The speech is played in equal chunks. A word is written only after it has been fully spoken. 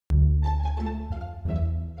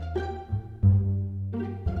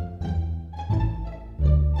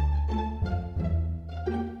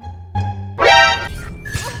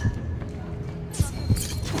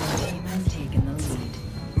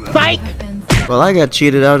Well, I got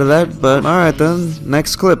cheated out of that, but alright then,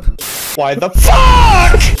 next clip. Why the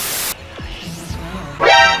fuck?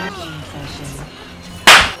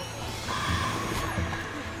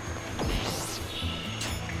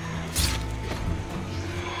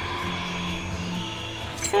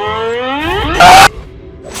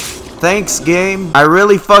 Thanks, game. I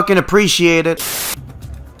really fucking appreciate it.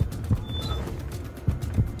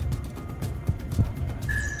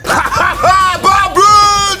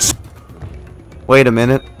 Wait a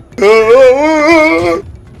minute.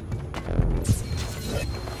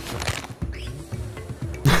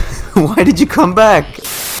 Why did you come back?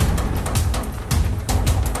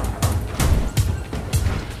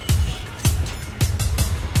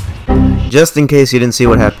 Just in case you didn't see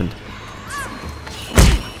what happened.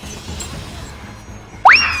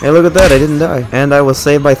 Hey, look at that, I didn't die. And I was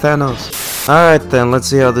saved by Thanos. Alright then, let's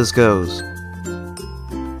see how this goes.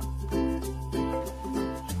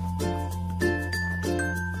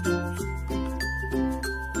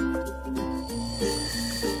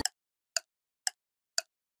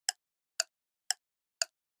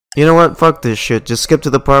 You know what? Fuck this shit. Just skip to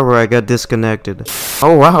the part where I got disconnected.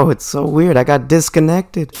 Oh wow, it's so weird. I got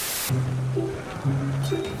disconnected.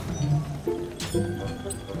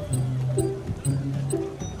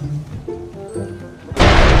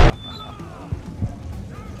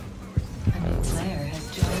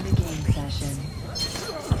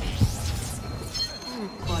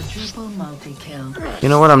 You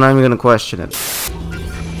know what? I'm not even gonna question it.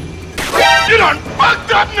 You done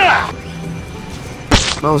fucked up now!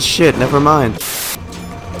 Oh shit, never mind.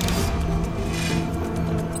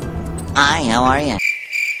 Hi, how are you?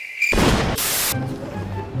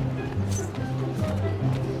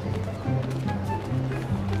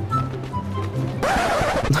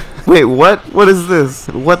 Wait, what? What is this?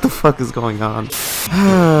 What the fuck is going on?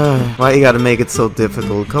 Why you gotta make it so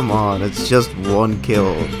difficult? Come on, it's just one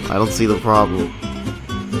kill. I don't see the problem.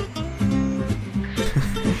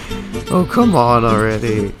 Oh, come on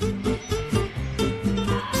already.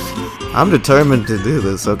 I'm determined to do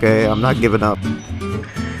this, okay? I'm not giving up.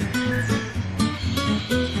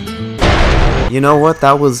 You know what?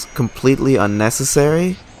 That was completely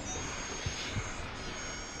unnecessary.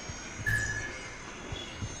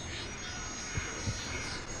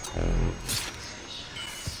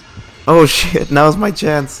 Oh shit, now's my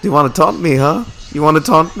chance. Do you want to taunt me, huh? You want to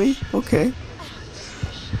taunt me? Okay.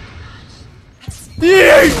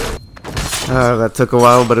 That took a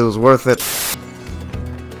while, but it was worth it.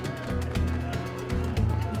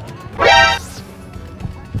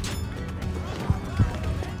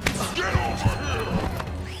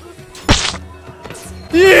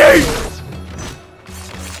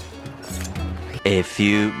 A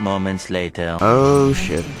few moments later. Oh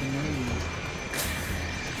shit.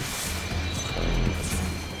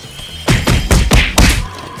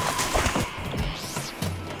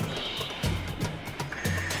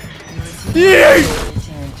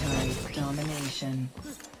 Territory domination.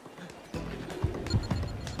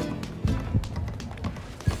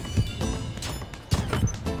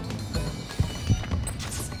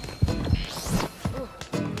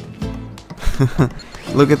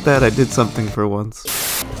 Look at that, I did something for once.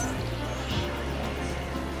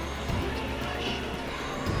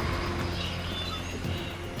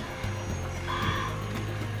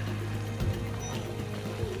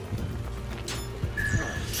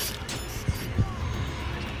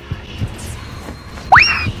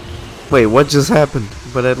 Wait, what just happened?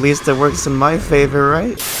 But at least it works in my favor,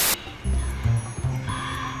 right?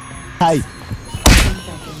 Hi.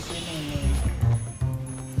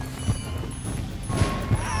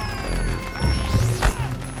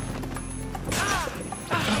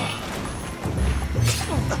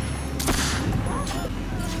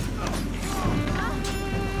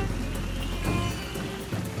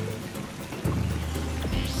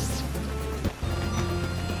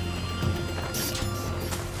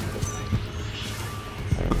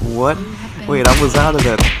 What? Wait, I was out of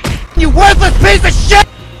that. You worthless piece of shit!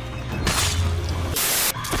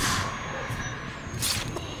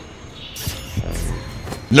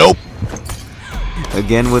 Nope.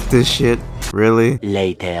 Again with this shit? Really?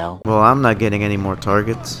 Later. Well, I'm not getting any more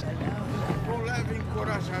targets.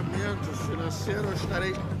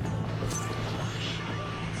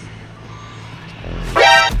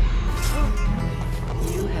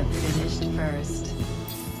 You have finished first.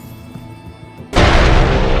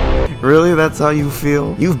 Really? That's how you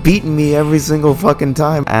feel? You've beaten me every single fucking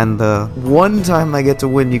time, and the one time I get to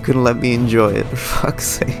win, you couldn't let me enjoy it. For fuck's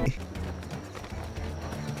sake.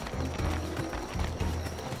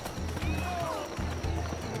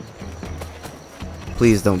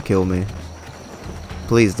 Please don't kill me.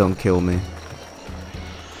 Please don't kill me.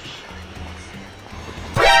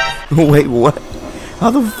 Wait, what?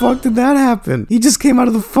 How the fuck did that happen? He just came out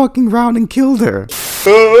of the fucking ground and killed her.